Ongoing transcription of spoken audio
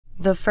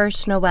The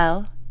first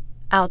Nowell,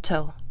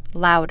 alto,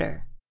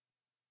 louder.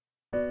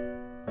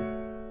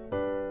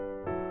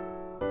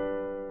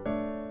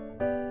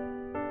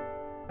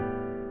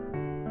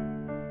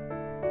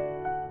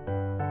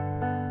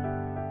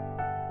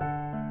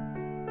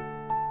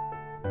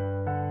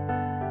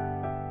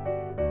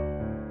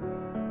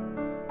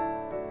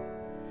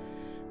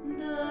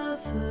 The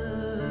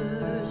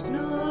first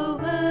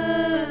Nowell,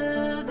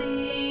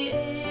 the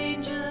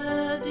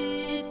angel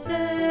did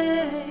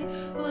say,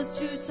 was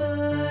to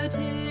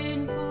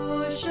certain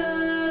poor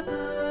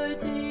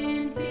shepherds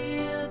in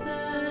fields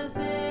as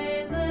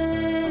they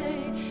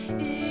lay,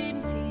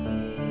 in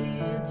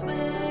fields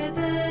where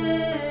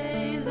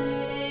they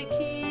lay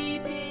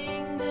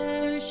keeping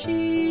their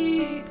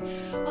sheep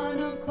on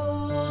a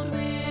cold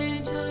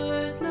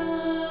winter's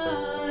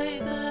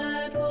night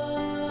that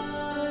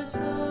was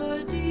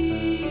so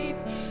deep.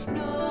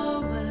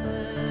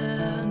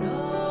 Nowell,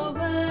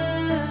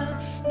 Nowell,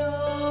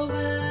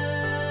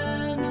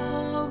 Nowell,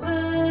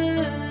 Nowell,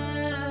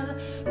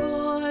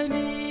 born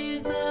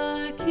is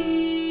the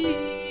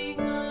King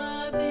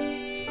of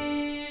Israel.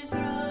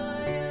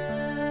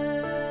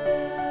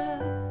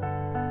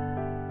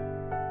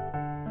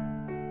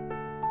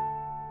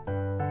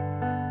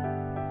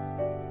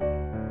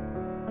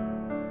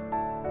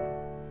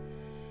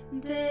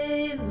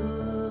 They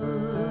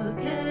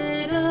looked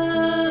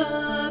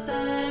up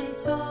and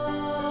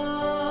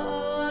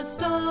saw a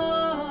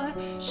star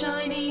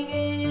shining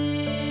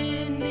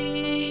in the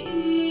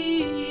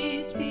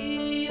east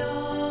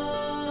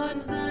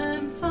beyond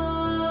them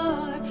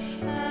far,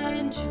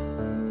 and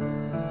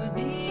to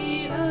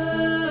the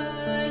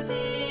earth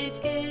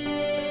it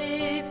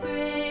gave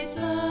great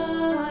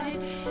light,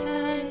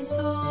 and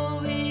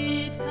so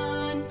it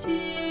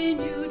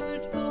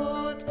continued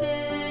both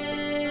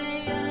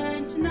day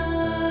and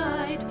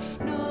night.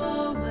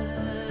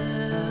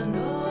 Nowell,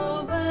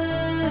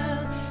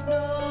 Nowell,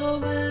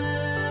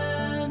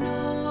 Nowell,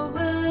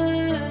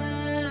 Nowell,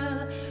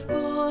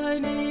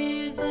 born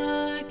is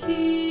the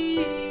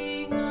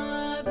King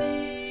of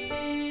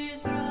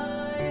Israel.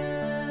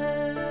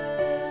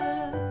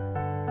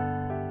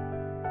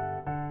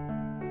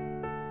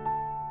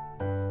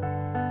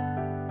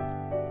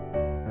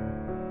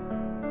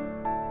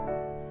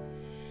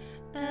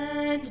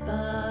 And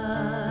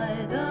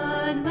by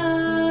the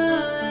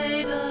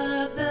night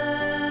of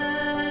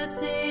that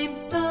same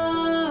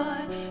star,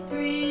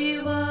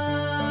 3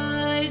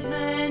 wise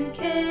men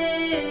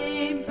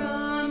came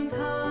from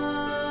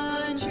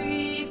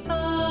country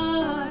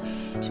far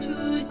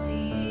to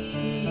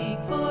seek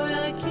for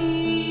a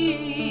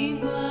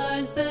king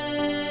was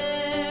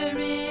their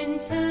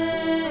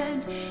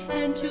intent,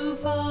 and to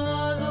follow